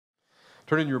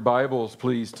Turn in your Bibles,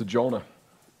 please, to Jonah.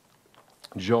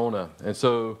 Jonah. And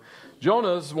so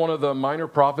Jonah is one of the minor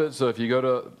prophets. So if you go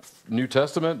to New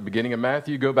Testament, beginning of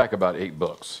Matthew, go back about 8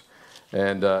 books,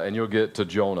 and you'll get to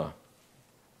Jonah.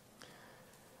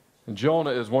 And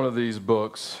Jonah is one of these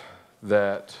books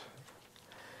that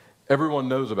everyone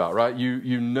knows about, right?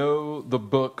 You know the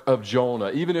book of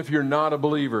Jonah. Even if you're not a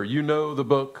believer, you know the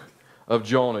book of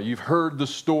Jonah. You've heard the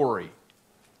story.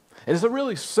 And it's a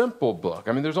really simple book.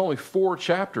 I mean, there's only 4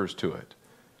 chapters to it.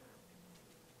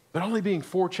 But only being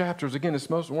 4 chapters, again, it's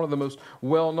one of the most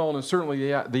well-known, and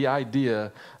certainly the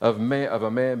idea of a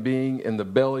man being in the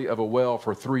belly of a whale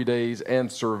for 3 days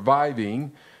and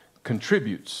surviving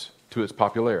contributes to its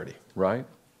popularity, right?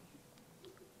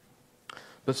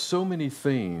 But so many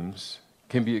themes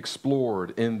can be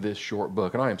explored in this short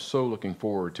book, and I am so looking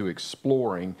forward to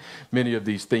exploring many of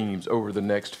these themes over the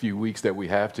next few weeks that we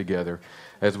have together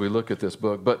as we look at this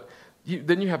book. But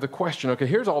then you have the question, okay,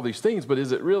 here's all these things, but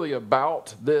is it really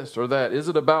about this or that? Is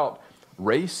it about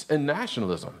race and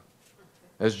nationalism?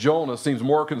 As Jonah seems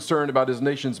more concerned about his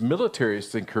nation's military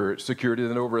security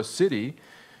than over a city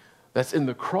that's in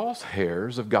the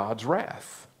crosshairs of God's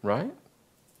wrath, right?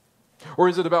 Or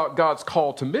is it about God's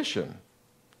call to mission?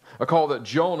 A call that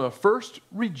Jonah first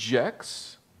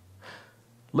rejects,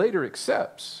 later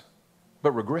accepts,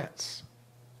 but regrets.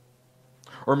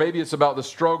 Or maybe it's about the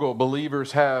struggle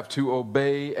believers have to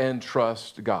obey and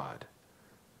trust God.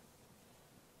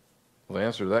 Well, the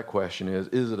answer to that question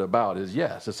is it about? Is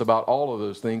yes. It's about all of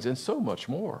those things and so much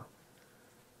more.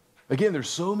 Again, there's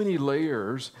so many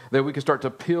layers that we can start to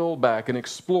peel back and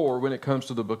explore when it comes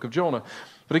to the book of Jonah.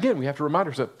 But again, we have to remind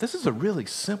ourselves, this is a really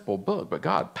simple book, but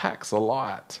God packs a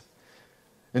lot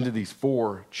into these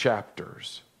 4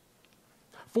 chapters.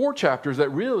 4 chapters that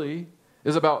really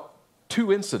is about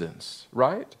 2 incidents,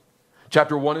 right?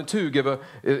 Chapter 1 and 2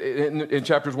 in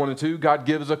chapters 1 and 2, God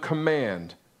gives a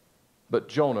command, but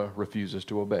Jonah refuses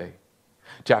to obey.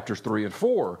 Chapters 3 and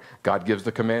 4, God gives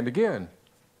the command again,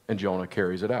 and Jonah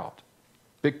carries it out.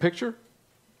 Big picture,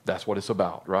 that's what it's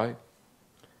about, right?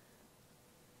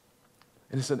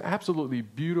 And it's an absolutely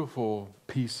beautiful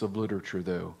piece of literature,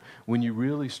 though, when you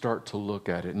really start to look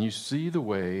at it and you see the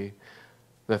way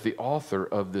that the author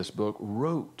of this book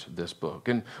wrote this book.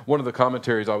 And one of the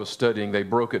commentaries I was studying, they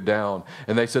broke it down,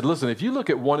 and they said, listen, if you look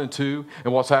at 1 and 2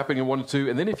 and what's happening in 1 and 2,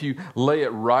 and then if you lay it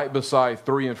right beside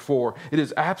 3 and 4, it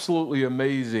is absolutely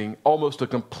amazing, almost a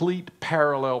complete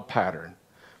parallel pattern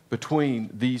between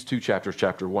these 2 chapters,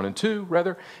 chapter 1 and 2,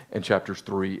 rather, and chapters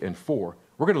 3 and 4.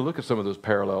 We're going to look at some of those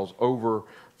parallels over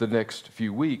the next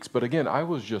few weeks. But again, I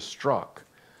was just struck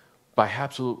by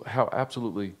how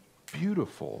absolutely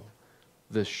beautiful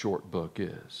this short book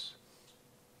is.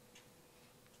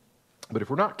 But if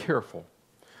we're not careful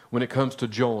when it comes to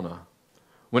Jonah,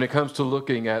 when it comes to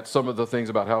looking at some of the things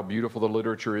about how beautiful the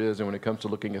literature is, and when it comes to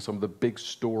looking at some of the big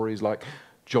stories like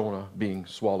Jonah being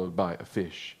swallowed by a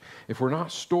fish, if we're not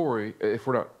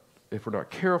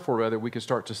careful, rather, we can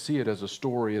start to see it as a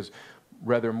story, as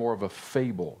rather more of a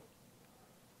fable.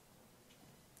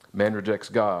 Man rejects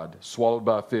God, swallowed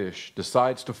by a fish,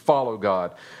 decides to follow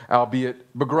God,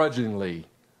 albeit begrudgingly,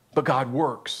 but God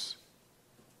works.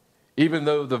 Even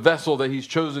though the vessel that he's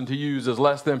chosen to use is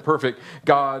less than perfect,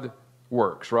 God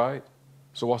works, right?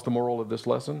 So what's the moral of this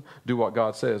lesson? Do what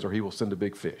God says or he will send a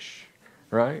big fish,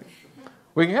 right?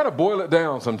 We can kind of boil it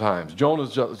down sometimes.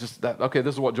 Jonah's just that, okay,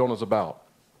 this is what Jonah's about.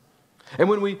 And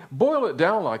when we boil it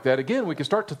down like that, again, we can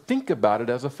start to think about it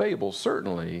as a fable.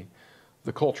 Certainly,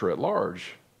 the culture at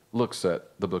large looks at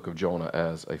the book of Jonah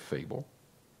as a fable.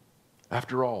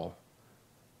 After all,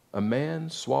 a man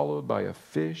swallowed by a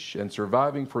fish and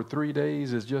surviving for 3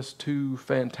 days is just too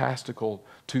fantastical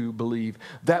to believe.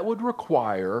 That would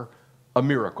require a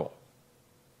miracle.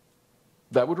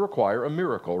 That would require a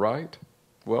miracle, right?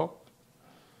 Well,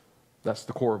 that's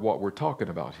the core of what we're talking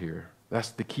about here.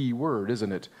 That's the key word,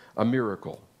 isn't it? A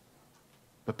miracle.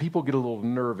 But people get a little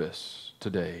nervous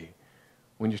today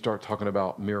when you start talking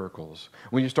about miracles,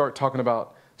 when you start talking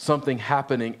about something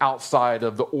happening outside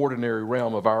of the ordinary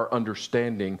realm of our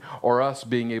understanding or us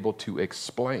being able to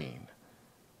explain.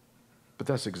 But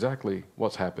that's exactly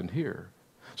what's happened here.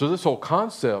 So this whole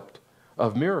concept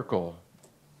of miracle,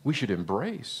 we should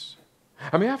embrace.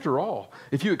 I mean, after all,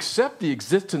 if you accept the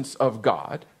existence of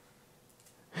God,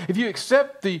 if you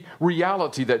accept the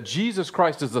reality that Jesus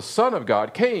Christ is the Son of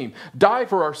God, came, died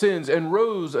for our sins, and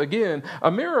rose again,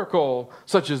 a miracle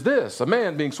such as this, a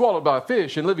man being swallowed by a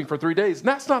fish and living for 3 days,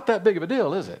 that's not that big of a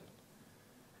deal, is it?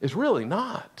 It's really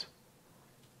not.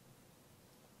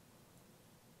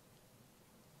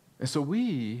 And so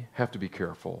we have to be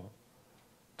careful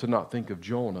to not think of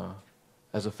Jonah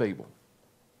as a fable.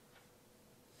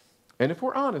 And if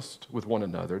we're honest with one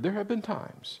another, there have been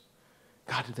times,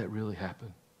 God, did that really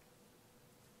happen?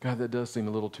 God, that does seem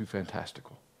a little too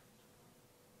fantastical.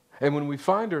 And when we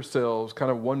find ourselves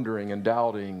kind of wondering and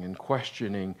doubting and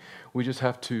questioning, we just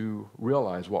have to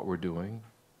realize what we're doing.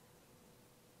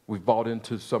 We've bought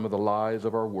into some of the lies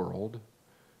of our world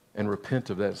and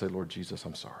repent of that and say, Lord Jesus,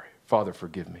 I'm sorry. Father,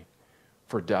 forgive me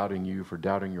for doubting you, for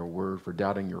doubting your word, for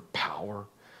doubting your power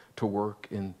to work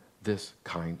in this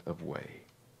kind of way.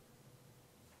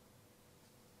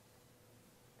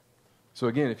 So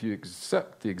again, if you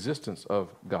accept the existence of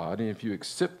God, and if you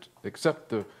accept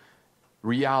the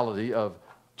reality of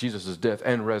Jesus' death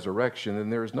and resurrection, then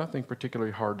there is nothing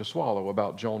particularly hard to swallow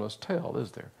about Jonah's tale,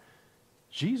 is there?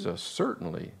 Jesus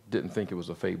certainly didn't think it was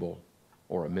a fable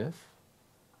or a myth.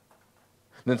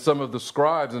 Then some of the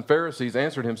scribes and Pharisees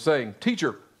answered him, saying,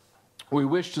 Teacher, we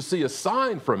wish to see a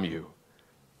sign from you.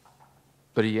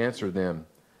 But he answered them,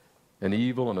 An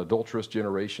evil and adulterous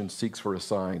generation seeks for a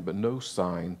sign, but no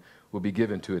sign will be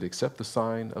given to it except the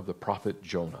sign of the prophet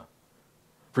Jonah.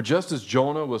 For just as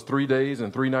Jonah was 3 days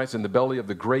and 3 nights in the belly of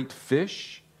the great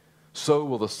fish, so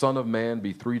will the Son of Man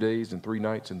be 3 days and 3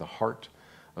 nights in the heart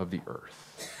of the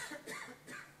earth.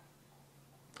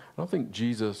 I don't think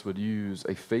Jesus would use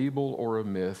a fable or a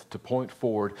myth to point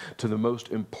forward to the most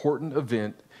important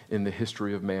event in the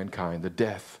history of mankind, the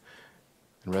death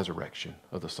and resurrection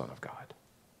of the Son of God.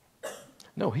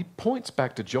 No, he points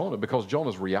back to Jonah because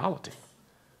Jonah's reality.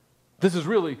 This is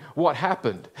really what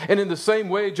happened. And in the same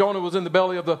way Jonah was in the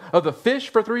belly of the fish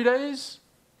for 3 days,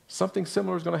 something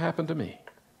similar is going to happen to me,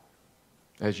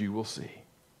 as you will see.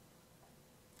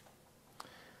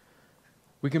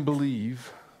 We can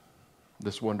believe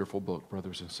this wonderful book,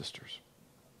 brothers and sisters.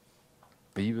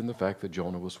 Even the fact that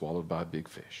Jonah was swallowed by a big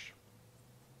fish.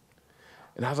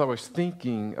 And as I was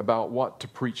thinking about what to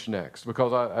preach next,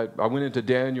 because I went into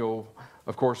Daniel,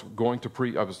 of course,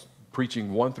 I was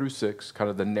preaching 1 through 6, kind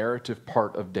of the narrative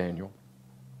part of Daniel.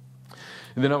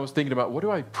 And then I was thinking about, what do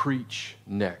I preach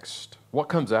next? What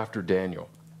comes after Daniel?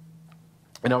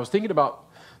 And I was thinking about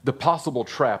the possible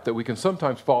trap that we can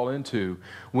sometimes fall into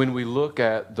when we look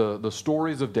at the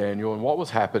stories of Daniel and what was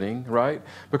happening, right?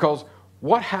 Because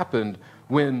what happened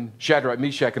when Shadrach,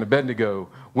 Meshach, and Abednego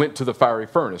went to the fiery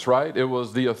furnace, right? It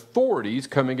was the authorities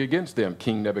coming against them,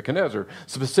 King Nebuchadnezzar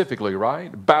specifically,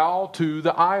 right? Bow to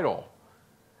the idol.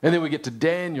 And then we get to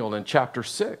Daniel in chapter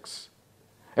 6.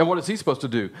 And what is he supposed to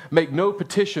do? Make no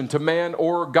petition to man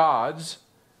or gods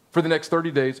for the next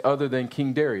 30 days other than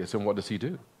King Darius. And what does he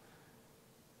do?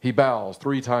 He bows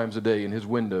 3 times a day in his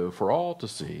window for all to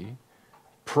see,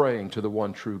 praying to the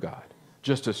one true God,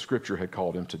 just as Scripture had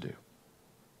called him to do.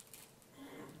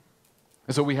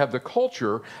 And so we have the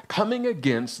culture coming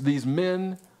against these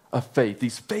men of faith,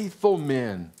 these faithful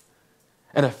men,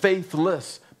 and a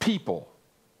faithless people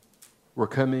were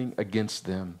coming against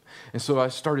them. And so I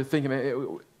started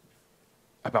thinking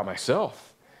about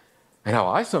myself and how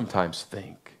I sometimes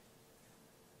think.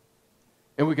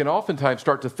 And we can oftentimes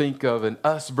start to think of an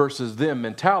us versus them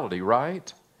mentality,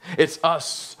 right? It's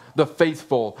us, the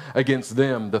faithful, against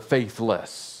them, the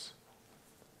faithless.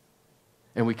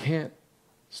 And we can't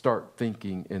start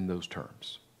thinking in those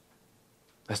terms.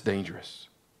 That's dangerous.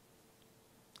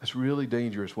 It's really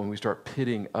dangerous when we start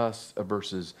pitting us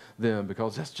versus them,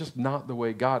 because that's just not the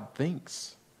way God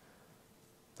thinks.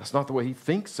 That's not the way he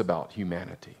thinks about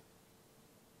humanity.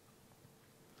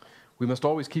 We must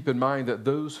always keep in mind that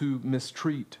those who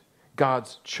mistreat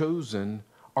God's chosen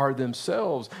are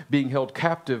themselves being held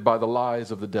captive by the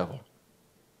lies of the devil.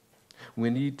 We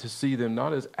need to see them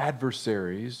not as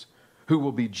adversaries who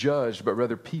will be judged, but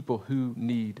rather people who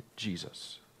need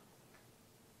Jesus.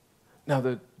 Now,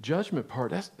 the judgment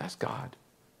part, that's God.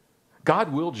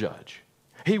 God will judge.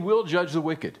 He will judge the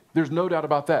wicked. There's no doubt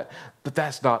about that. But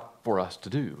that's not for us to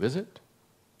do, is it?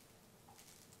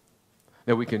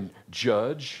 Now, we can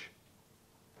judge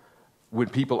when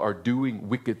people are doing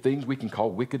wicked things. We can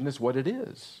call wickedness what it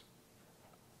is.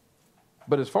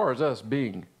 But as far as us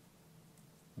being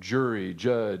jury,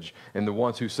 judge, and the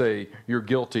ones who say you're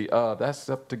guilty of, that's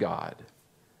up to God.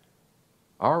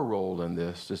 Our role in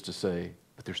this is to say,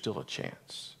 but there's still a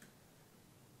chance.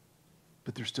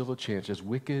 But there's still a chance. As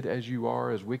wicked as you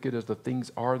are, as wicked as the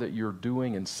things are that you're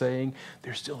doing and saying,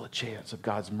 there's still a chance of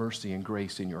God's mercy and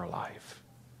grace in your life.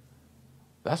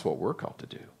 That's what we're called to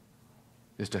do,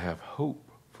 is to have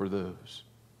hope for those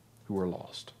who are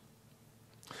lost.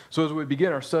 So as we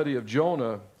begin our study of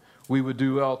Jonah, we would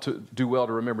do well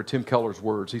to remember Tim Keller's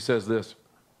words. He says this: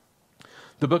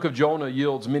 the book of Jonah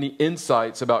yields many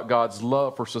insights about God's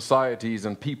love for societies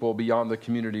and people beyond the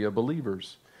community of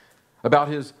believers. about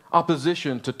his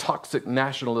opposition to toxic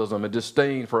nationalism and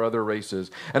disdain for other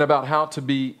races, and about how to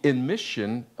be in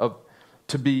mission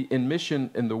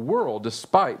in the world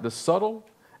despite the subtle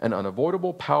and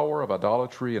unavoidable power of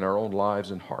idolatry in our own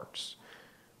lives and hearts.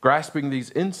 Grasping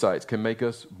these insights can make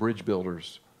us bridge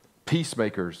builders,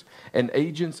 peacemakers, and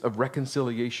agents of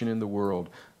reconciliation in the world.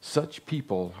 Such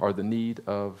people are the need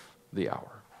of the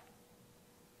hour.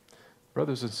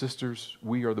 Brothers and sisters,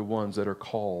 we are the ones that are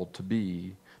called to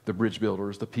be the bridge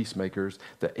builders, the peacemakers,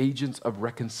 the agents of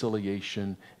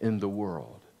reconciliation in the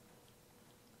world.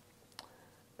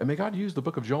 And may God use the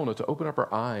book of Jonah to open up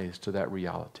our eyes to that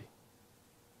reality.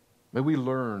 May we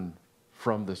learn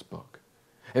from this book.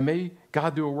 And may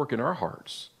God do a work in our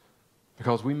hearts,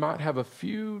 because we might have a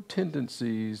few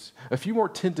more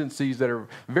tendencies that are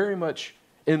very much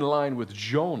in line with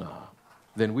Jonah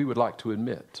than we would like to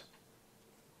admit.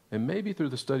 And maybe through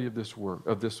the study of this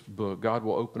book, God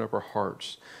will open up our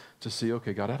hearts to see,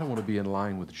 okay, God, I don't want to be in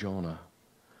line with Jonah.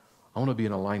 I want to be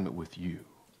in alignment with you,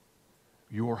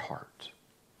 your heart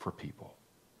for people,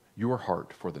 your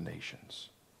heart for the nations.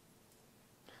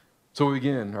 So we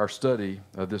begin our study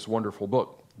of this wonderful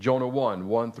book, Jonah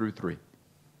 1 through 3.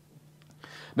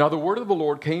 Now the word of the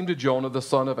Lord came to Jonah the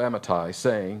son of Amittai,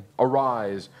 saying,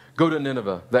 Arise, go to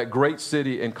Nineveh, that great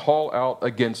city, and call out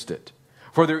against it,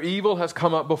 for their evil has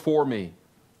come up before me.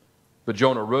 But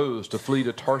Jonah rose to flee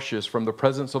to Tarshish from the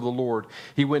presence of the Lord.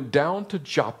 He went down to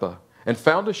Joppa and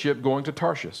found a ship going to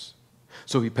Tarshish.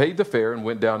 So he paid the fare and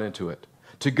went down into it,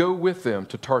 to go with them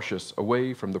to Tarshish,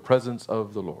 away from the presence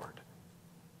of the Lord.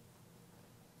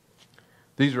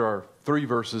 These are our 3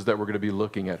 verses that we're going to be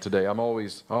looking at today. I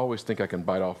always think I can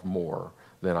bite off more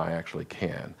than I actually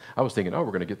can. I was thinking, we're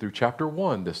going to get through chapter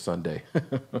 1 this Sunday.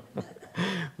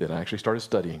 Then I actually started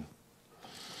studying.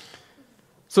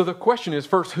 So the question is,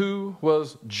 first, who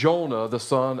was Jonah, the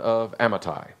son of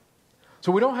Amittai?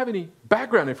 So we don't have any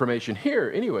background information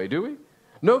here anyway, do we?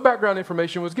 No background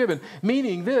information was given,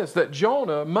 meaning this, that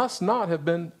Jonah must not have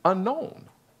been unknown.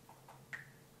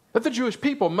 That the Jewish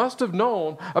people must have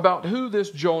known about who this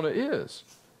Jonah is.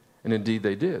 And indeed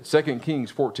they did. 2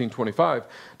 Kings 14:25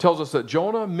 tells us that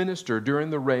Jonah ministered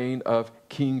during the reign of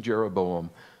King Jeroboam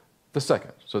the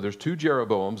second. So there's 2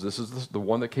 Jeroboams. This is the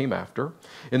one that came after.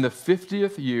 In the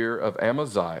 15th year of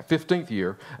Amaziah,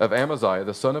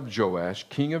 the son of Joash,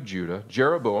 king of Judah,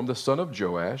 Jeroboam, the son of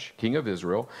Joash, king of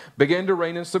Israel, began to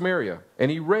reign in Samaria.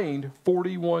 And he reigned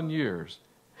 41 years.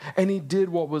 And he did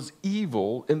what was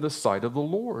evil in the sight of the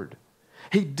Lord.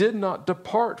 He did not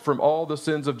depart from all the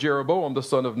sins of Jeroboam, the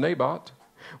son of Nebat,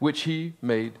 which he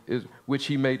made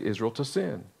Israel to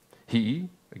sin. He,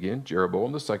 again,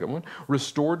 Jeroboam, the second one,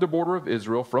 restored the border of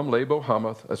Israel from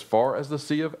Lebo-Hamath as far as the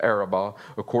Sea of Arabah,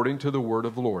 according to the word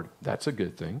of the Lord. That's a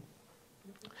good thing.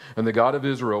 And the God of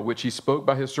Israel, which he spoke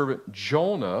by his servant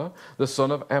Jonah, the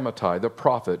son of Amittai, the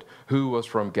prophet, who was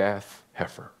from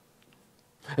Gath-Hepher.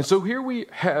 And so here we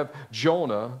have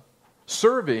Jonah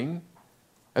serving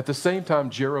at the same time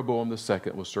Jeroboam the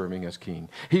second was serving as king.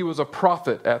 He was a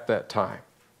prophet at that time.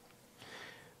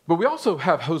 But we also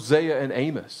have Hosea and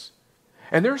Amos.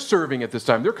 And they're serving at this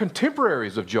time. They're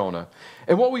contemporaries of Jonah.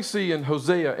 And what we see in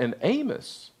Hosea and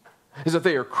Amos is that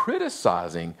they are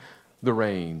criticizing the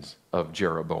reigns of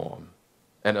Jeroboam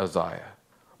and Uzziah,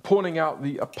 pointing out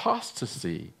the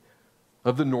apostasy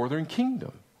of the northern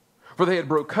kingdom. For they had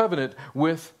broke covenant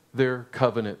with their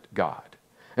covenant God.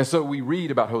 And so we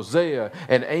read about Hosea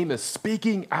and Amos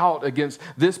speaking out against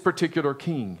this particular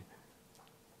king.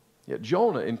 Yet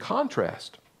Jonah, in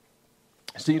contrast,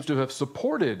 seems to have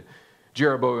supported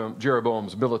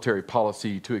Jeroboam's military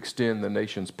policy to extend the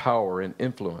nation's power and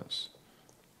influence.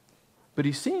 But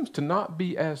he seems to not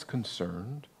be as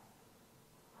concerned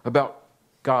about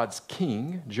God's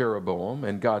king, Jeroboam,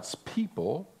 and God's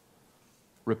people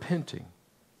repenting,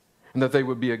 and that they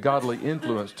would be a godly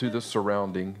influence to the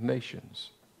surrounding nations.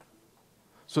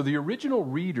 So the original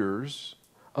readers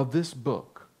of this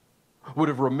book would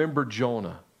have remembered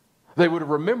Jonah. They would have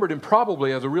remembered him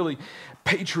probably as a really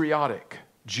patriotic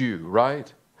Jew,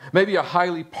 right? Maybe a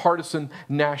highly partisan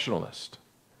nationalist.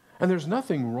 And there's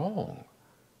nothing wrong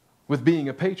with being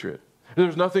a patriot.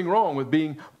 There's nothing wrong with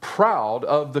being proud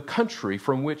of the country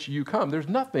from which you come. There's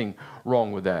nothing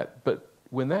wrong with that. But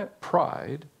when that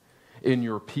pride in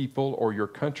your people or your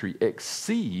country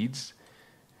exceeds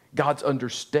God's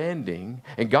understanding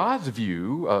and God's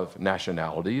view of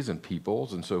nationalities and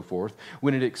peoples and so forth,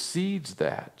 when it exceeds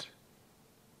that,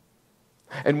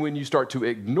 and when you start to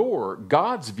ignore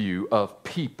God's view of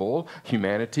people,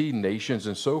 humanity, nations,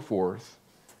 and so forth,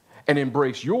 and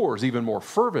embrace yours even more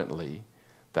fervently,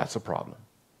 that's a problem.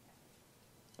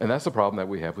 And that's the problem that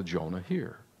we have with Jonah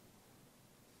here.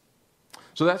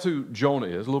 So that's who Jonah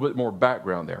is, a little bit more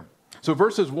background there. So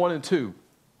verses 1 and 2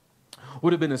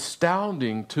 would have been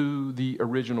astounding to the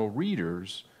original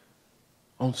readers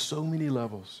on so many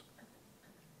levels.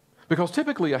 Because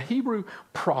typically a Hebrew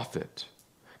prophet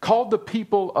called the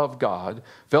people of God,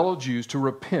 fellow Jews, to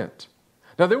repent.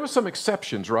 Now there were some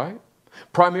exceptions, right?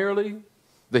 Primarily,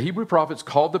 the Hebrew prophets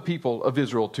called the people of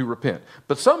Israel to repent.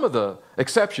 But some of the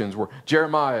exceptions were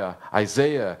Jeremiah,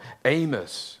 Isaiah,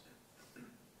 Amos.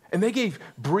 And they gave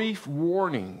brief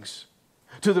warnings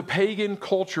to the pagan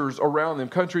cultures around them,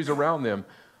 countries around them.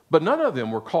 But none of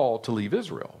them were called to leave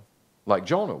Israel, like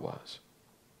Jonah was.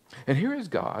 And here is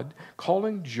God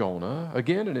calling Jonah,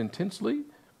 again, an intensely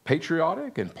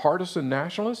patriotic and partisan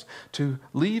nationalist, to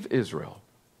leave Israel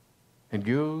and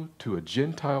go to a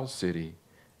Gentile city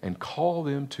and call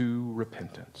them to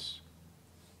repentance.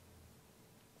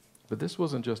 But this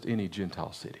wasn't just any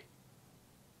Gentile city.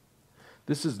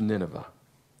 This is Nineveh.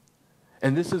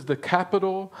 And this is the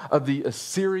capital of the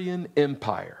Assyrian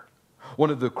Empire, one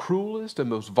of the cruelest and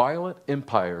most violent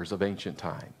empires of ancient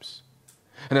times.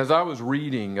 And as I was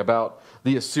reading about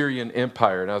the Assyrian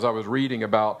Empire, and as I was reading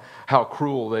about how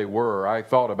cruel they were, I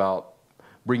thought about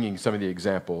bringing some of the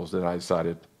examples that I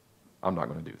decided I'm not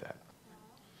going to do that.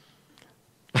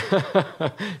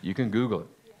 You can Google it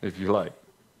if you like.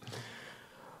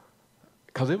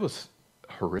 Because it was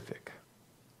horrific.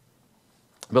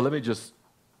 But let me just,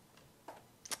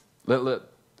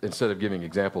 instead of giving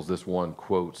examples, this one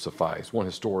quote suffice. One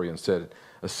historian said,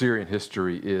 Assyrian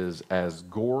history is as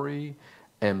gory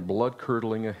and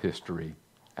blood-curdling a history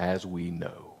as we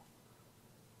know.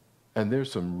 And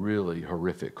there's some really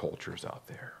horrific cultures out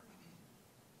there.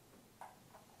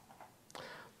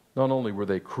 Not only were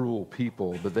they cruel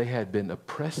people, but they had been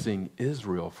oppressing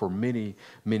Israel for many,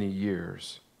 many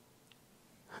years.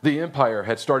 The empire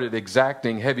had started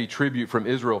exacting heavy tribute from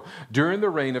Israel during the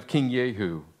reign of King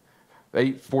Jehu,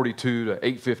 842 to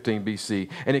 815 BC,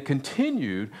 and it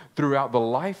continued throughout the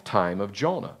lifetime of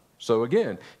Jonah. So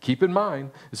again, keep in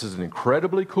mind, this is an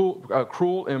incredibly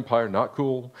cruel empire, not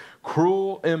cool,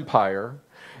 cruel empire,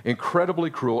 incredibly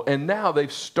cruel, and now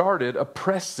they've started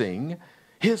oppressing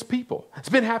his people. It's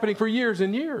been happening for years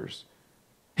and years.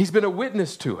 He's been a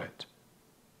witness to it.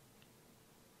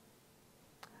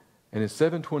 And in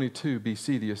 722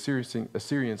 BC, the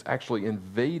Assyrians actually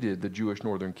invaded the Jewish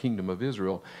northern kingdom of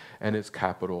Israel and its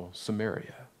capital,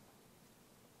 Samaria.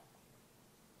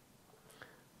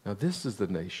 Now, this is the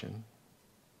nation,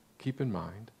 keep in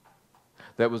mind,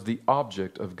 that was the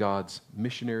object of God's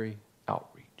missionary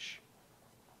outreach.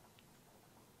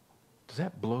 Does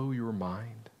that blow your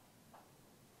mind?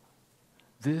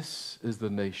 This is the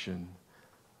nation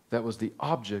that was the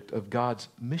object of God's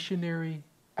missionary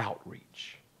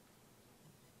outreach.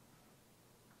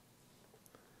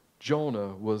 Jonah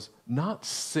was not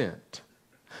sent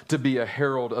to be a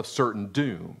herald of certain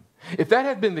doom. If that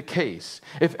had been the case,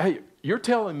 hey, you're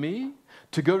telling me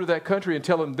to go to that country and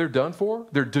tell them they're done for,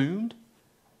 they're doomed,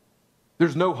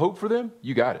 there's no hope for them,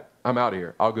 you got it. I'm out of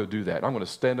here. I'll go do that. I'm going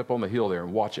to stand up on the hill there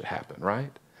and watch it happen,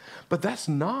 right? But that's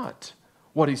not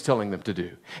what he's telling them to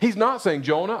do. He's not saying,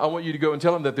 Jonah, I want you to go and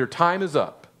tell them that their time is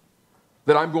up,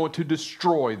 that I'm going to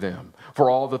destroy them for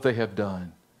all that they have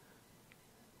done.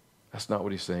 That's not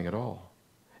what he's saying at all.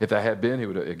 If that had been, he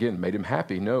would have, again, made him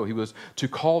happy. No, he was to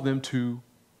call them to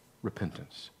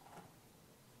repentance.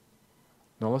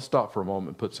 Now let's stop for a moment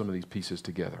and put some of these pieces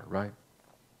together, right?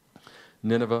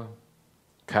 Nineveh,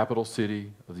 capital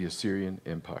city of the Assyrian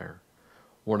Empire,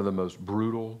 one of the most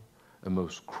brutal and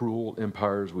most cruel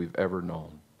empires we've ever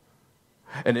known.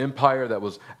 An empire that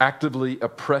was actively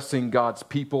oppressing God's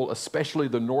people, especially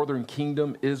the northern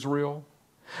kingdom, Israel.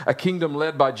 A kingdom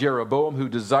led by Jeroboam, who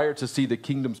desired to see the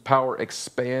kingdom's power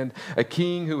expand. A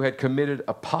king who had committed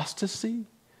apostasy,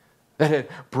 that had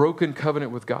broken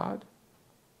covenant with God.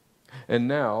 And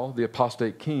now the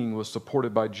apostate king was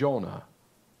supported by Jonah,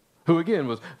 who again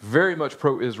was very much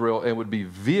pro-Israel and would be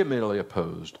vehemently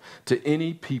opposed to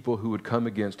any people who would come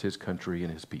against his country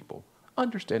and his people.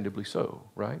 Understandably so,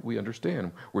 right? We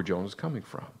understand where Jonah's coming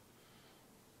from.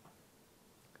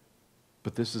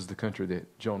 But this is the country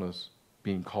that Jonah's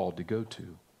being called to go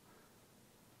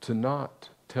to not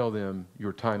tell them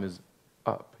your time is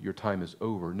up, your time is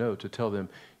over. No, to tell them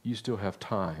you still have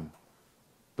time,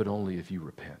 but only if you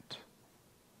repent.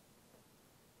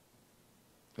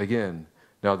 Again,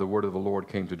 now the word of the Lord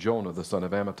came to Jonah, the son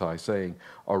of Amittai, saying,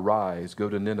 Arise, go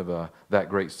to Nineveh, that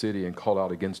great city, and call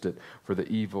out against it, for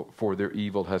their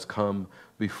evil has come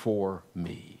before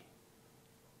me.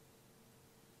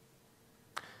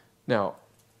 Now,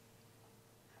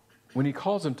 when he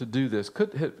calls him to do this,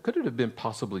 could it have been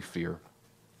possibly fear?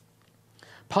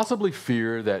 possibly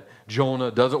fear that Jonah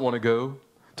doesn't want to go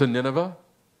to Nineveh?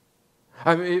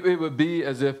 I mean, it would be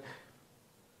as if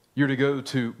you're to go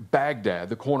to Baghdad,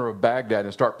 the corner of Baghdad,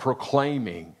 and start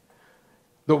proclaiming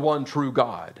the one true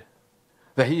God.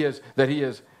 That he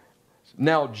has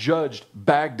now judged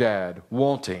Baghdad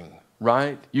wanting,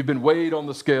 right? You've been weighed on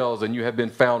the scales and you have been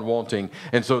found wanting.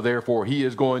 And so therefore he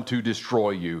is going to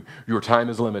destroy you. Your time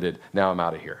is limited. Now I'm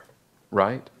out of here,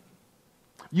 right?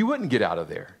 You wouldn't get out of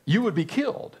there. You would be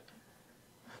killed.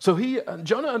 So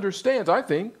Jonah understands, I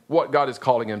think, what God is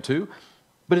calling him to.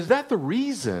 But is that the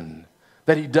reason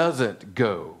that he doesn't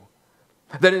go?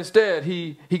 That instead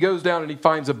he goes down and he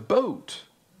finds a boat.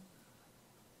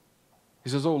 He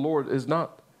says, oh Lord,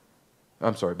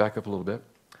 back up a little bit.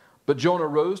 But Jonah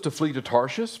rose to flee to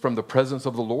Tarshish from the presence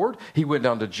of the Lord. He went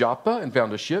down to Joppa and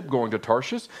found a ship going to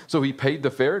Tarshish. So he paid the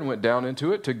fare and went down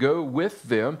into it to go with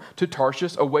them to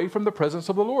Tarshish away from the presence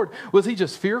of the Lord. Was he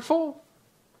just fearful?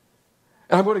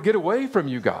 And I'm going to get away from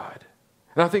you, God.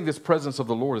 And I think this presence of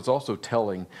the Lord is also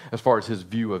telling as far as his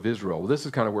view of Israel. Well, this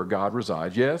is kind of where God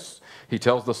resides. Yes, he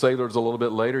tells the sailors a little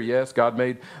bit later, yes, God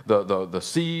made the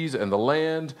seas and the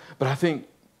land. But I think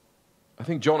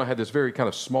Jonah had this very kind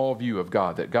of small view of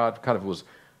God, that God kind of was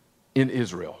in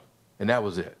Israel, and that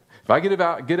was it. If I get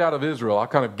out of Israel, I'll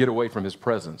kind of get away from his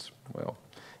presence. Well,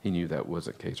 he knew that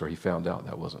wasn't the case, or he found out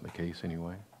that wasn't the case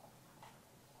anyway.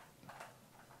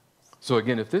 So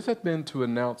again, if this had been to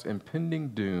announce impending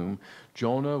doom,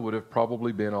 Jonah would have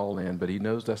probably been all in, but he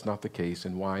knows that's not the case.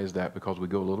 And why is that? Because we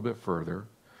go a little bit further.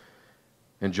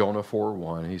 In Jonah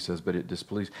 4:1, he says, but it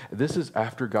displeased. This is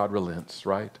after God relents,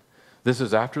 right? This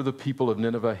is after the people of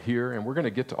Nineveh hear, and we're going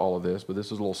to get to all of this, but this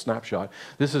is a little snapshot.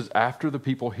 This is after the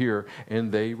people hear,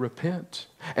 and they repent.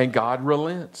 And God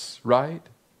relents, right?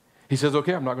 He says,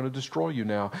 okay, I'm not going to destroy you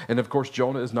now. And of course,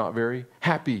 Jonah is not very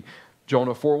happy.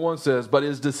 Jonah 4:1 says, but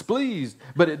it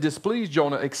displeased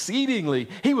Jonah exceedingly.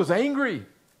 He was angry.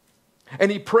 And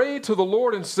he prayed to the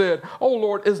Lord and said, oh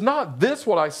Lord, is not this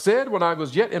what I said when I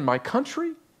was yet in my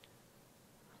country?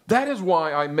 That is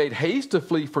why I made haste to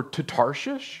flee to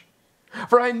Tarshish.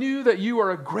 For I knew that you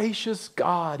are a gracious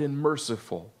God and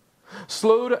merciful,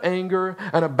 slow to anger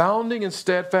and abounding in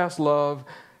steadfast love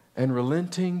and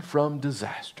relenting from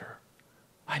disaster.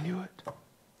 I knew it.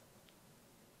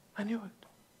 I knew it.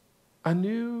 I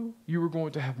knew you were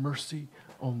going to have mercy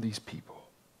on these people.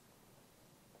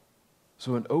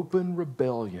 So an open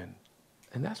rebellion,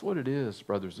 and that's what it is,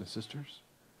 brothers and sisters.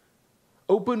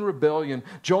 Open rebellion.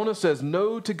 Jonah says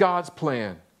no to God's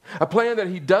plan. A plan that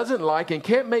he doesn't like and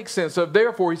can't make sense of.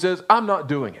 Therefore, he says, I'm not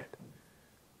doing it.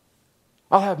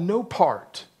 I'll have no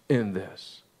part in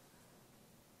this.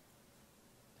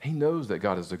 He knows that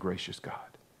God is a gracious God.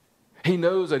 He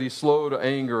knows that he's slow to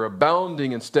anger,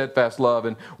 abounding in steadfast love,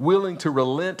 and willing to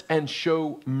relent and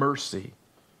show mercy,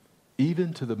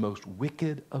 even to the most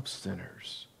wicked of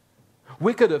sinners.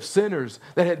 Wicked of sinners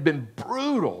that had been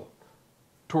brutal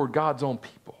toward God's own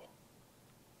people.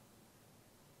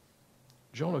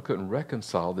 Jonah couldn't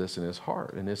reconcile this in his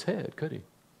heart, in his head, could he?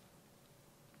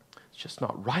 It's just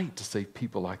not right to save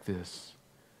people like this,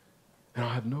 and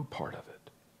I have no part of it.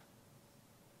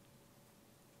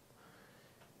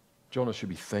 Jonah should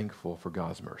be thankful for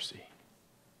God's mercy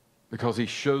because he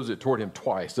shows it toward him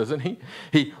twice, doesn't he?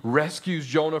 He rescues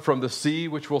Jonah from the sea,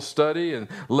 which we'll study, and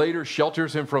later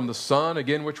shelters him from the sun,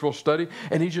 again, which we'll study.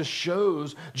 And he just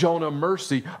shows Jonah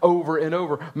mercy over and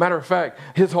over. Matter of fact,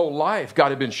 his whole life, God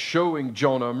had been showing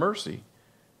Jonah mercy.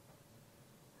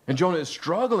 And Jonah is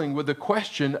struggling with the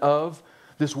question of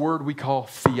this word we call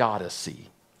theodicy.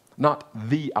 Not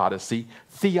the Odyssey,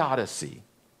 theodicy.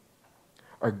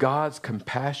 Are God's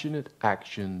compassionate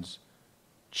actions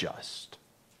just?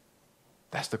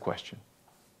 That's the question.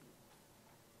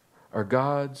 Are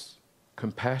God's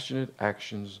compassionate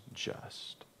actions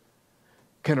just?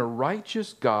 Can a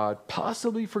righteous God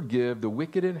possibly forgive the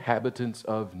wicked inhabitants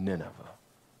of Nineveh?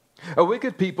 A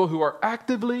wicked people who are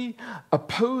actively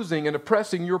opposing and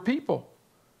oppressing your people.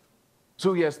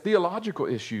 So he has theological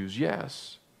issues,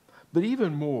 yes. But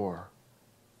even more,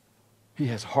 he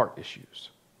has heart issues.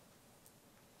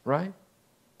 Right?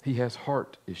 He has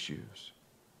heart issues.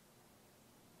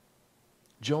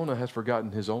 Jonah has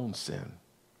forgotten his own sin.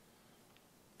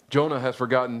 Jonah has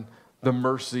forgotten the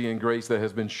mercy and grace that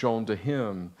has been shown to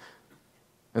him,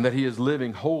 and that he is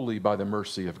living wholly by the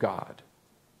mercy of God.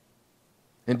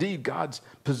 Indeed, God's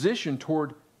position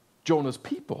toward Jonah's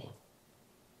people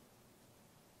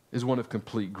is one of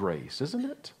complete grace, isn't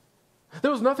it?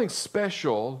 There was nothing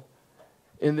special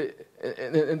in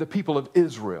the people of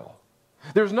Israel.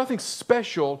 There was nothing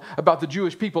special about the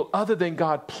Jewish people other than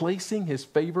God placing his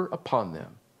favor upon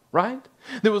them. right?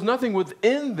 There was nothing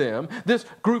within them, this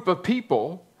group of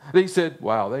people, that he said,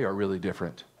 wow, they are really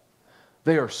different.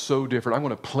 They are so different. I'm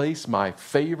going to place my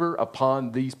favor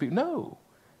upon these people. No.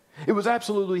 It was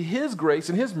absolutely his grace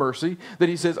and his mercy that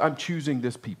he says, I'm choosing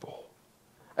this people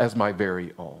as my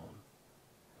very own.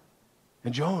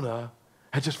 And Jonah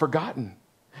had just forgotten.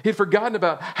 He had forgotten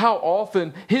about how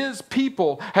often his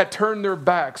people had turned their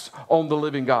backs on the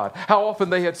living God. How often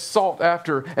they had sought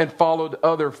after and followed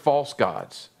other false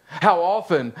gods. How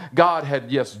often God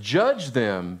had, yes, judged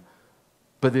them,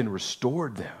 but then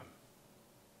restored them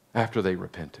after they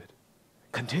repented.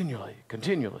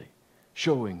 Continually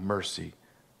showing mercy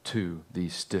to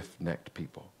these stiff-necked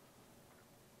people.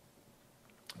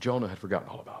 Jonah had forgotten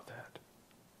all about that.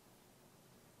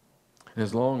 And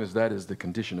as long as that is the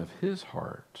condition of his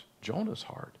heart, Jonah's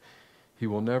heart, he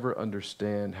will never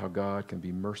understand how God can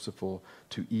be merciful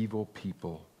to evil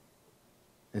people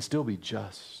and still be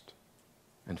just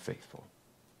and faithful.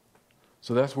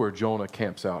 So that's where Jonah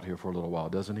camps out here for a little while,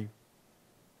 doesn't he?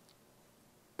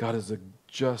 God is a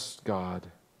just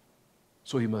God,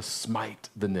 so he must smite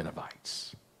the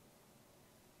Ninevites.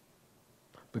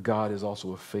 But God is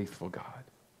also a faithful God.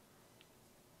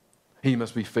 He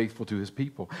must be faithful to his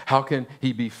people. How can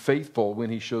he be faithful when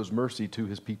he shows mercy to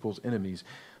his people's enemies?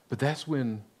 But that's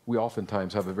when we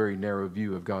oftentimes have a very narrow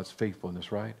view of God's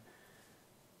faithfulness, right?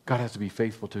 God has to be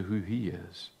faithful to who he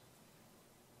is.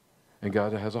 And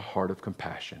God has a heart of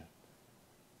compassion.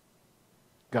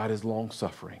 God is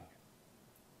long-suffering.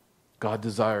 God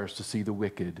desires to see the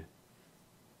wicked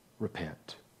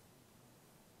repent.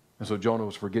 And so Jonah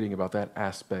was forgetting about that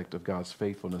aspect of God's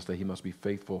faithfulness, that he must be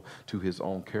faithful to his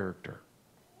own character.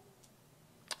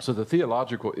 So the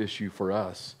theological issue for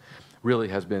us really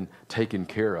has been taken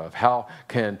care of. How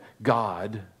can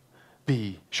God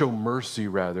show mercy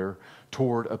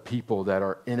toward a people that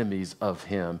are enemies of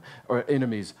him, or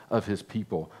enemies of his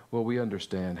people? Well, we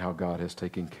understand how God has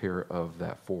taken care of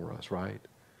that for us, right?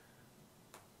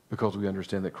 Because we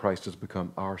understand that Christ has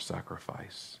become our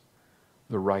sacrifice.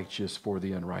 The righteous for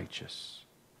the unrighteous.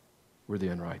 We're the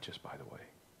unrighteous, by the way.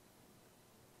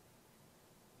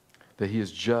 That he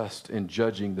is just in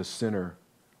judging the sinner,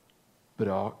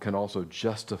 but can also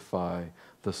justify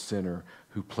the sinner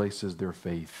who places their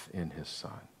faith in his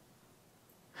Son.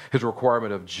 His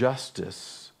requirement of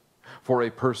justice for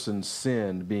a person's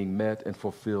sin being met and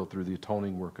fulfilled through the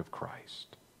atoning work of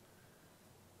Christ.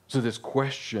 So this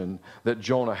question that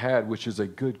Jonah had, which is a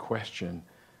good question,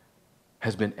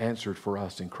 has been answered for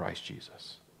us in Christ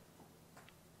Jesus.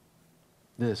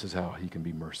 This is how he can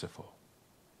be merciful.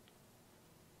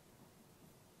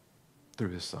 Through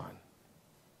his Son.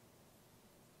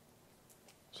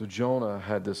 So Jonah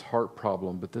had this heart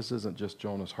problem, but this isn't just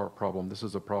Jonah's heart problem. This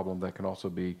is a problem that can also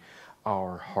be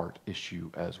our heart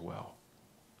issue as well.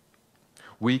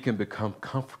 We can become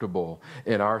comfortable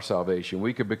in our salvation.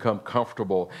 We can become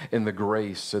comfortable in the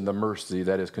grace and the mercy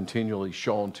that is continually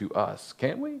shown to us.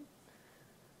 Can't we?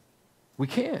 We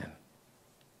can.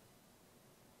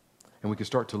 And we can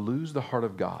start to lose the heart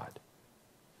of God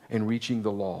in reaching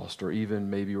the lost, or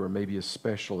maybe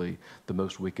especially the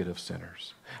most wicked of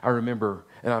sinners. I remember,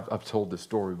 and I've told this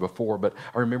story before, but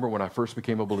I remember when I first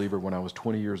became a believer when I was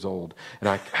 20 years old, and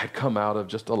I had come out of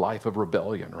just a life of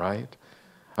rebellion, right?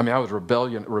 I mean, I was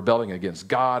rebelling against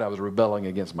God. I was rebelling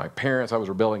against my parents. I was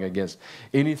rebelling against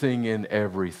anything and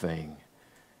everything.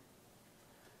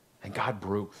 And God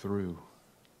broke through.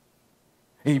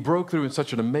 And he broke through in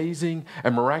such an amazing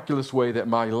and miraculous way that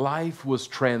my life was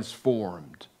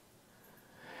transformed.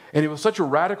 And it was such a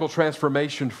radical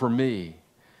transformation for me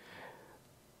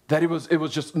that it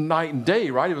was just night and day,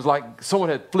 right? It was like someone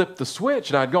had flipped the switch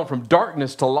and I'd gone from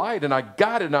darkness to light, and I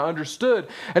got it and I understood.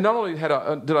 And not only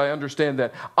did I understand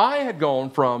that I had gone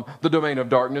from the domain of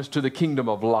darkness to the kingdom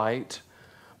of light,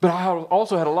 but I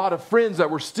also had a lot of friends that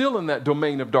were still in that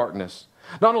domain of darkness.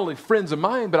 Not only friends of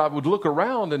mine, but I would look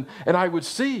around and I would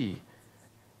see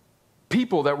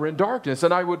people that were in darkness.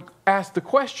 And I would ask the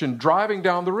question, driving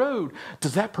down the road,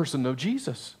 does that person know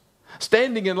Jesus?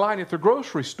 Standing in line at the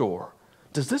grocery store,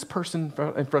 does this person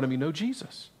in front of me know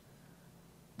Jesus?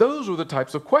 Those were the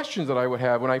types of questions that I would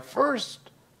have when I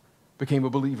first became a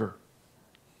believer.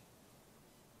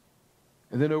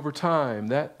 And then over time,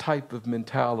 that type of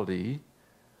mentality,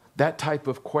 that type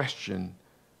of question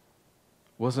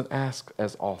wasn't asked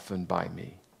as often by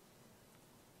me.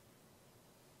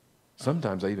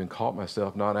 Sometimes I even caught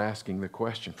myself not asking the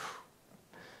question,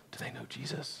 do they know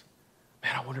Jesus?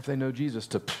 Man, I wonder if they know Jesus.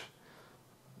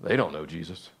 They don't know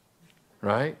Jesus,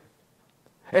 right?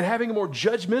 And having a more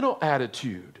judgmental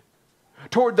attitude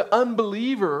toward the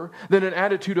unbeliever than an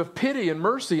attitude of pity and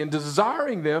mercy and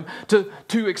desiring them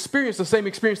to experience the same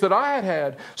experience that I had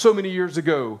had so many years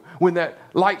ago when that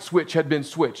light switch had been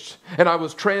switched and I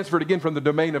was transferred again from the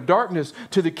domain of darkness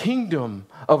to the kingdom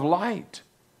of light.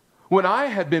 When I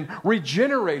had been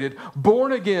regenerated,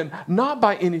 born again, not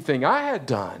by anything I had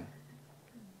done.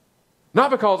 Not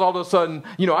because all of a sudden,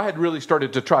 I had really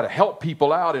started to try to help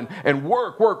people out and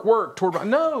work toward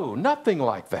no, nothing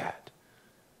like that.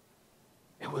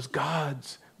 It was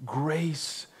God's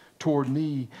grace toward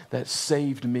me that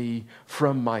saved me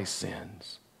from my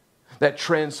sins, that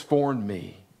transformed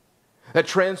me, that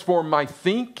transformed my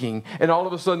thinking, and all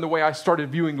of a sudden the way I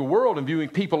started viewing the world and viewing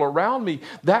people around me,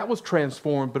 that was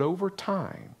transformed. But over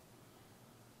time,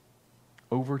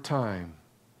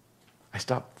 I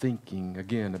stopped thinking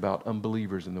again about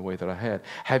unbelievers in the way that I had,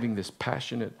 having this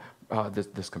passionate,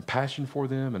 this compassion for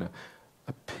them and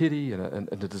a pity and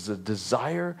a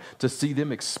desire to see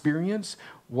them experience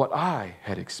what I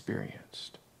had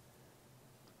experienced.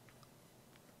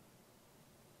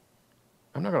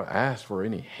 I'm not going to ask for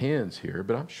any hands here,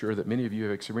 but I'm sure that many of you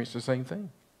have experienced the same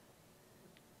thing.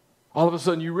 All of a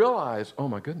sudden you realize, oh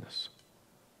my goodness,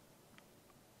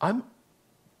 I'm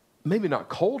maybe not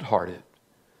cold-hearted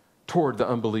toward the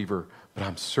unbeliever, but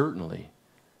I'm certainly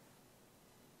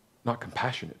not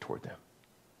compassionate toward them.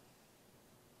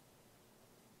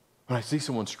 When I see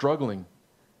someone struggling,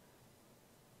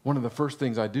 one of the first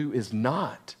things I do is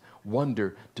not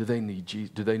wonder, do they need Jesus?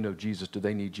 Do they know Jesus? Do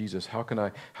they need Jesus? How can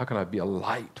I be a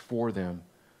light for them?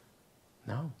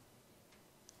 No.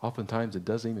 Oftentimes it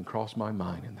doesn't even cross my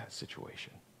mind in that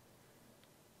situation.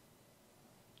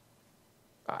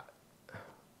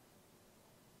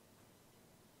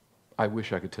 I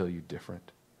wish I could tell you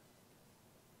different.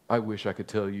 I wish I could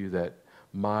tell you that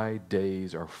my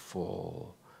days are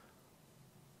full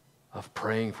of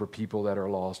praying for people that are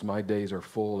lost. My days are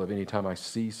full of any time I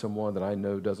see someone that I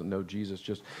know doesn't know Jesus,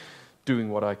 just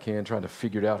doing what I can, trying to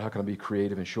figure it out. How can I be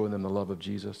creative and showing them the love of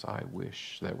Jesus? I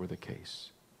wish that were the case.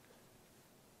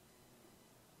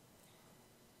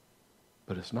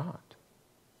 But it's not.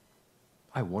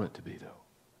 I want it to be, though.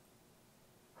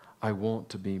 I want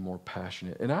to be more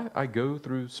passionate. And I go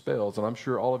through spells, and I'm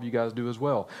sure all of you guys do as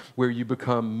well, where you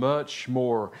become much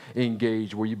more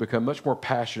engaged, where you become much more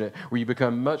passionate, where you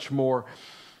become much more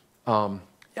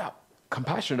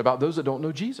compassionate about those that don't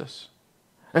know Jesus.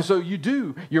 And so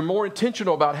you're more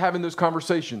intentional about having those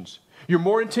conversations. You're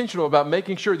more intentional about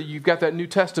making sure that you've got that New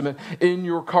Testament in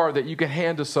your car that you can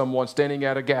hand to someone standing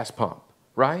at a gas pump,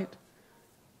 right?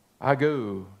 I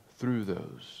go through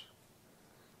those.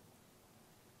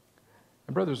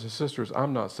 And brothers and sisters,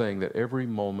 I'm not saying that every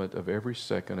moment of every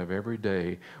second of every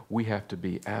day we have to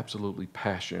be absolutely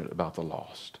passionate about the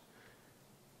lost.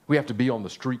 We have to be on the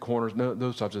street corners, no,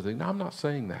 those types of things. No, I'm not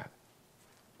saying that.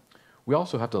 We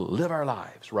also have to live our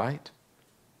lives, right?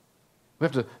 We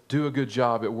have to do a good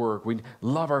job at work. We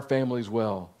love our families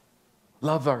well.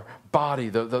 Love our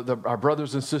body, our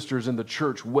brothers and sisters in the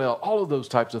church well, all of those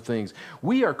types of things.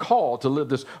 We are called to live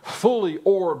this fully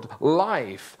orbed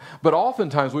life, but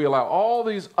oftentimes we allow all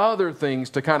these other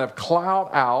things to kind of cloud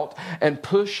out and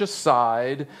push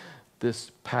aside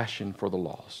this passion for the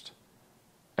lost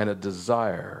and a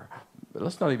desire.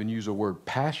 Let's not even use the word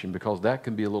passion because that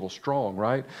can be a little strong,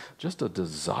 right? Just a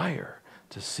desire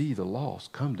to see the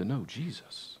lost come to know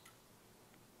Jesus.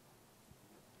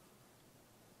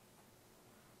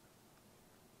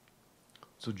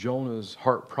 So Jonah's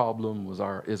heart problem is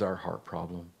our heart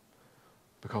problem,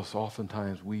 because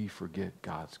oftentimes we forget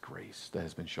God's grace that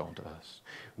has been shown to us.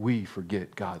 We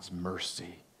forget God's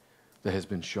mercy that has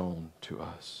been shown to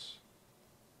us.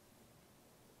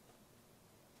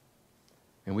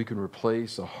 And we can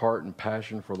replace a heart and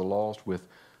passion for the lost with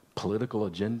political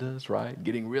agendas, right?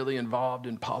 Getting really involved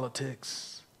in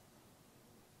politics.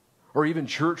 Or even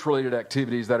church-related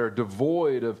activities that are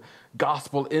devoid of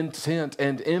gospel intent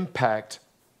and impact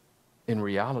in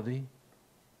reality.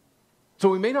 So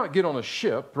we may not get on a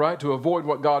ship, right, to avoid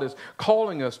what God is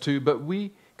calling us to, but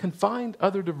we can find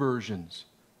other diversions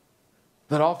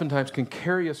that oftentimes can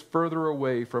carry us further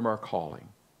away from our calling,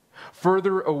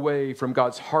 further away from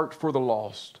God's heart for the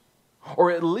lost, or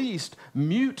at least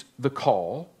mute the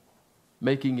call,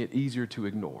 making it easier to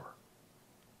ignore.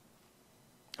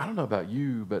 I don't know about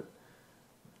you, but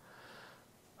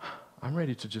I'm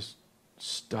ready to just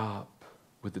stop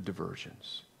with the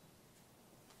diversions.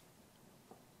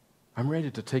 I'm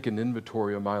ready to take an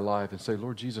inventory of my life and say,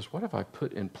 Lord Jesus, what have I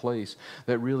put in place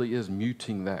that really is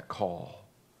muting that call?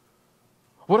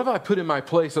 What have I put in my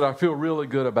place that I feel really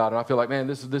good about? And I feel like, man,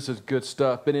 this is good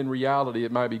stuff. But in reality,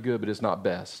 it might be good, but it's not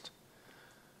best.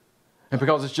 And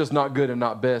because it's just not good and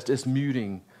not best, it's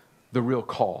muting the real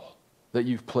call that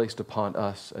you've placed upon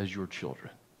us as your children.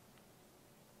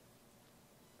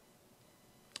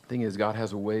 The thing is, God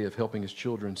has a way of helping his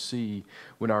children see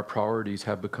when our priorities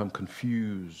have become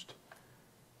confused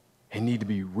and need to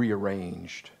be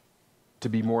rearranged to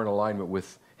be more in alignment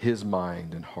with his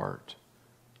mind and heart.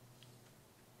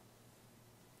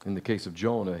 In the case of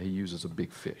Jonah, he uses a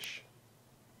big fish.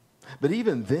 But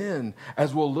even then,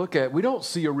 as we'll look at, we don't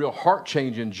see a real heart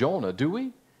change in Jonah, do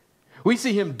we? We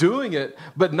see him doing it,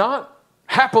 but not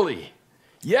happily.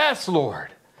 Yes, Lord.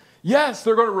 Yes,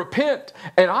 they're going to repent,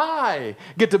 and I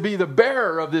get to be the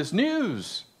bearer of this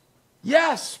news.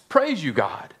 Yes, praise you,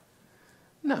 God.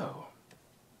 No.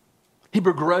 He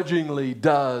begrudgingly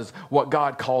does what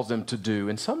God calls him to do.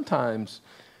 And sometimes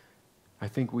I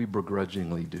think we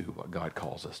begrudgingly do what God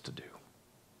calls us to do.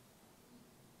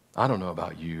 I don't know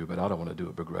about you, but I don't want to do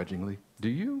it begrudgingly. Do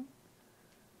you?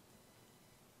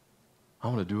 I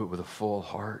want to do it with a full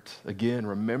heart. Again,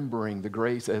 remembering the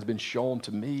grace that has been shown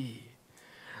to me.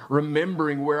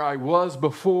 Remembering where I was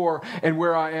before and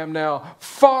where I am now.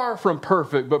 Far from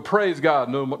perfect, but praise God,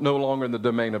 no longer in the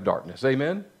domain of darkness.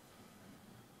 Amen?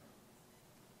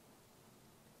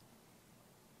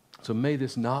 So may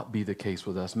this not be the case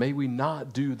with us. May we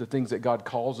not do the things that God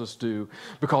calls us to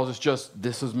because it's just,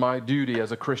 this is my duty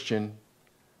as a Christian.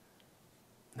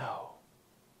 No.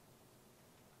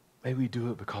 May we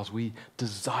do it because we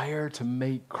desire to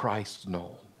make Christ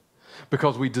known.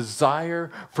 Because we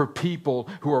desire for people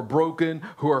who are broken,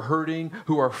 who are hurting,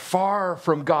 who are far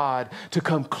from God to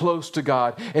come close to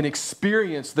God and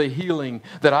experience the healing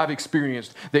that I've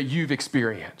experienced, that you've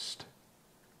experienced.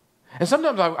 And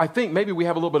sometimes I think maybe we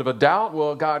have a little bit of a doubt.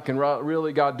 Well, God can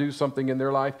really God do something in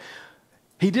their life?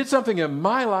 He did something in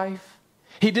my life.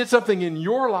 He did something in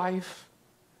your life.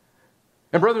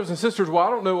 And brothers and sisters, well, I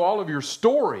don't know all of your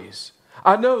stories.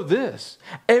 I know this.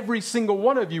 Every single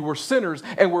one of you were sinners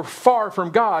and were far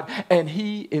from God, and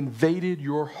he invaded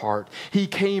your heart. He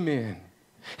came in.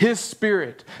 His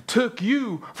Spirit took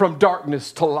you from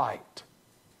darkness to light.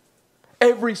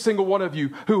 Every single one of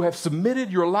you who have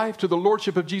submitted your life to the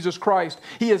Lordship of Jesus Christ,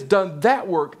 he has done that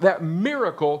work, that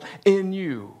miracle in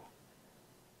you.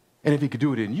 And if he could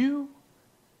do it in you,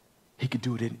 he could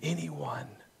do it in anyone.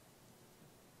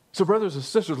 So brothers and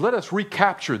sisters, let us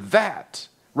recapture that,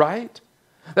 right?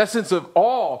 That sense of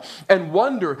awe and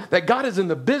wonder that God is in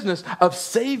the business of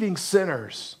saving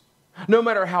sinners. No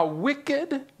matter how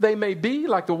wicked they may be,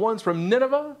 like the ones from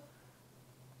Nineveh,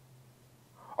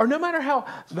 or no matter how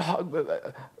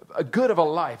good of a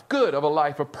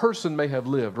life a person may have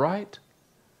lived, right?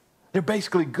 They're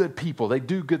basically good people. They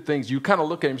do good things. You kind of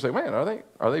look at them and say, man,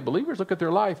 are they believers? Look at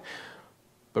their life.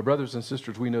 But brothers and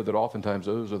sisters, we know that oftentimes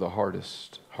those are the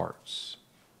hardest hearts.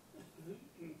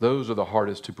 Those are the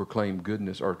hardest to proclaim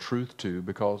goodness or truth to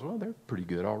because, well, they're pretty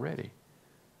good already.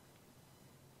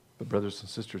 But brothers and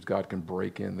sisters, God can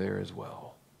break in there as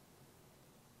well.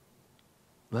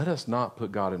 Let us not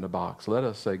put God in a box. Let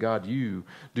us say, God, you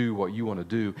do what you want to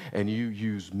do, and you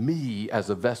use me as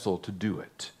a vessel to do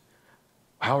it,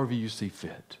 however you see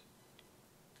fit.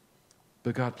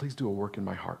 But God, please do a work in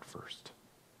my heart first.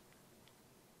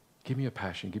 Give me a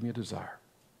passion. Give me a desire.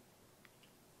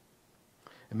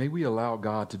 And may we allow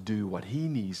God to do what he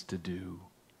needs to do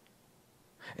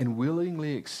and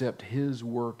willingly accept his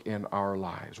work in our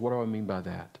lives. What do I mean by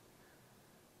that?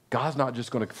 God's not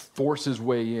just going to force his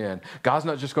way in. God's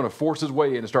not just going to force his way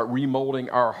in and start remolding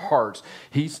our hearts.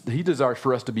 He desires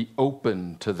for us to be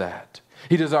open to that.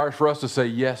 He desires for us to say,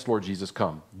 yes, Lord Jesus,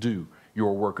 come, do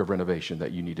your work of renovation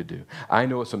that you need to do. I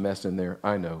know it's a mess in there.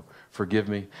 I know. Forgive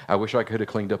me. I wish I could have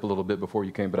cleaned up a little bit before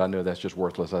you came, but I know that's just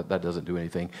worthless. That doesn't do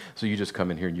anything. So you just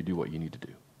come in here and you do what you need to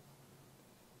do.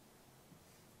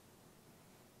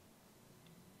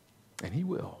 And he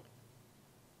will.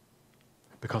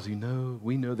 Because we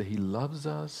know that he loves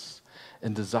us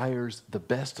and desires the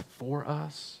best for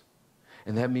us.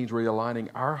 And that means realigning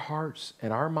our hearts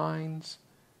and our minds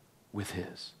with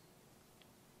his.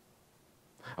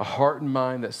 A heart and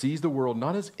mind that sees the world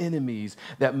not as enemies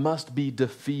that must be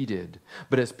defeated,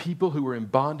 but as people who are in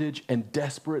bondage and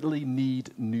desperately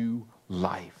need new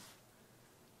life.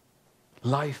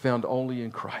 Life found only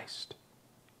in Christ.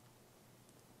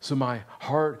 So my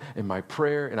heart and my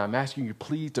prayer, and I'm asking you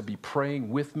please to be praying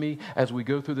with me as we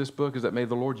go through this book, is that may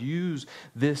the Lord use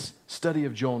this study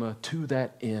of Jonah to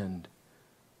that end,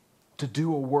 to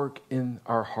do a work in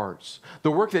our hearts.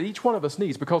 The work that each one of us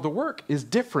needs, because the work is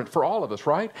different for all of us,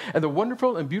 right? And the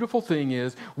wonderful and beautiful thing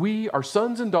is we are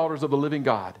sons and daughters of the living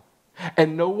God.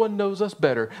 And no one knows us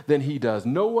better than he does.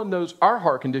 No one knows our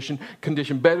heart condition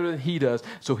better than he does.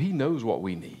 So he knows what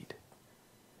we need.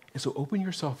 And so open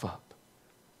yourself up.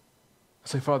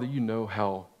 Say, Father, you know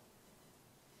how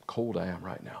cold I am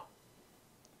right now.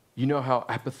 You know how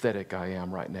apathetic I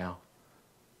am right now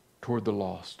toward the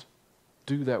lost.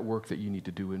 Do that work that you need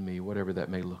to do in me, whatever that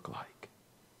may look like.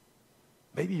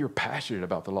 Maybe you're passionate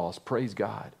about the lost. Praise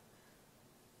God.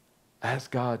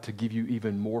 Ask God to give you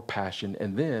even more passion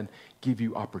and then give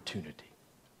you opportunity.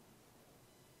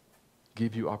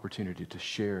 Give you opportunity to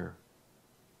share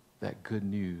that good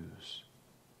news,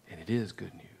 and it is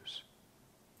good news,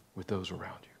 with those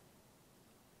around you.